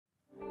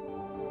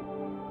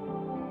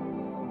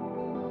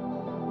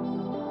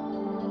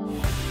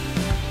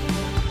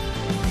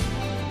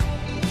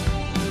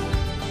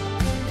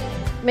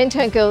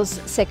Mentone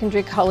Girls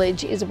Secondary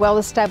College is a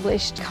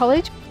well-established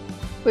college.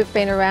 We've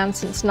been around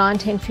since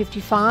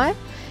 1955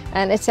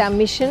 and it's our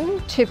mission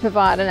to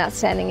provide an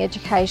outstanding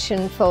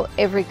education for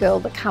every girl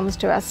that comes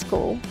to our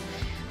school.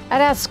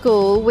 At our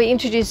school, we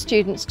introduce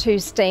students to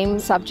STEAM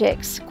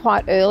subjects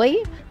quite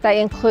early. They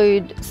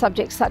include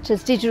subjects such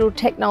as digital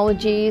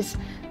technologies,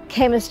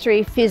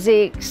 chemistry,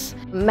 physics,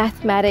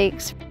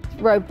 mathematics,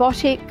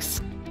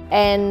 robotics,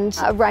 and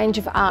a range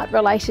of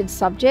art-related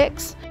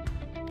subjects.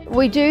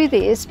 We do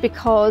this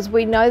because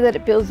we know that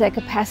it builds their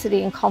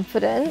capacity and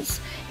confidence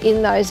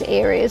in those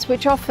areas,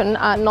 which often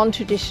are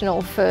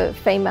non-traditional for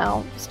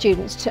female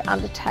students to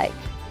undertake.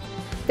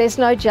 There's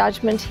no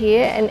judgment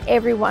here and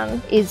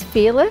everyone is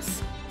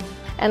fearless,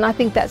 and I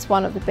think that's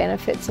one of the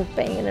benefits of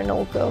being in an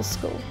all-girls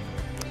school.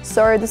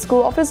 So the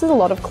school offers a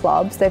lot of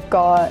clubs. They've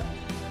got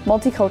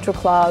multicultural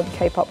club,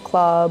 K-pop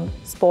club,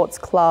 sports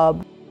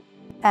club,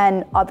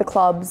 and other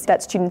clubs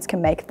that students can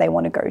make if they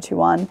want to go to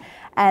one.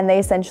 And they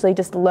essentially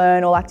just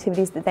learn all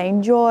activities that they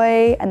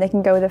enjoy, and they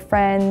can go with their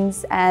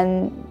friends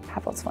and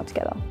have lots of fun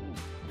together.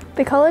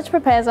 The college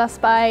prepares us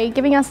by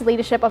giving us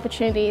leadership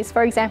opportunities.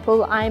 For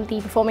example, I'm the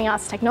Performing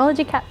Arts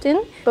Technology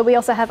Captain, but we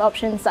also have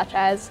options such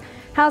as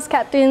house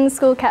captain,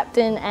 school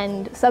captain,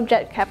 and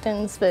subject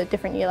captains for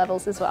different year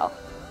levels as well.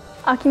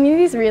 Our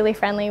community is really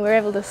friendly. We're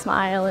able to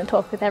smile and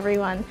talk with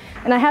everyone,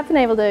 and I have been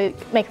able to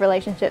make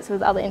relationships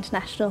with other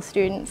international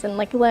students and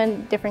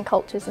learn different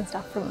cultures and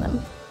stuff from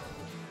them.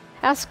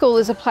 Our school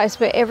is a place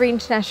where every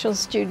international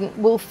student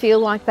will feel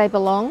like they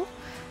belong,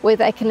 where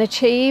they can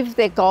achieve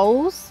their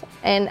goals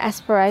and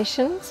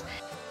aspirations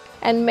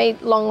and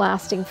meet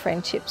long-lasting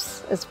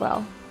friendships as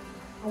well.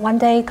 When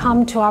they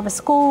come to our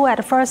school at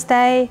the first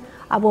day,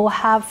 I will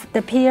have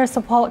the peer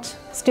support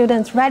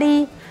students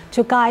ready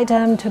to guide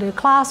them to the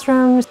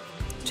classrooms,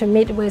 to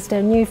meet with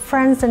their new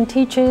friends and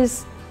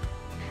teachers.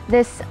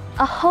 There's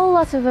a whole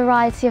lot of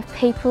variety of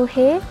people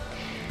here,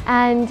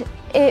 and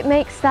it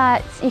makes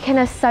that you can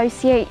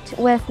associate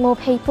with more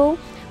people,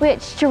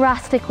 which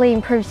drastically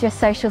improves your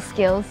social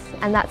skills,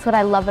 and that's what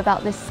I love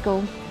about this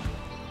school.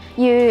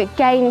 You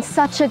gain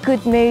such a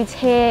good mood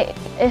here,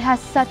 it has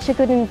such a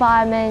good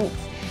environment,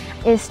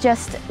 it's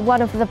just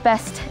one of the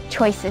best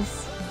choices.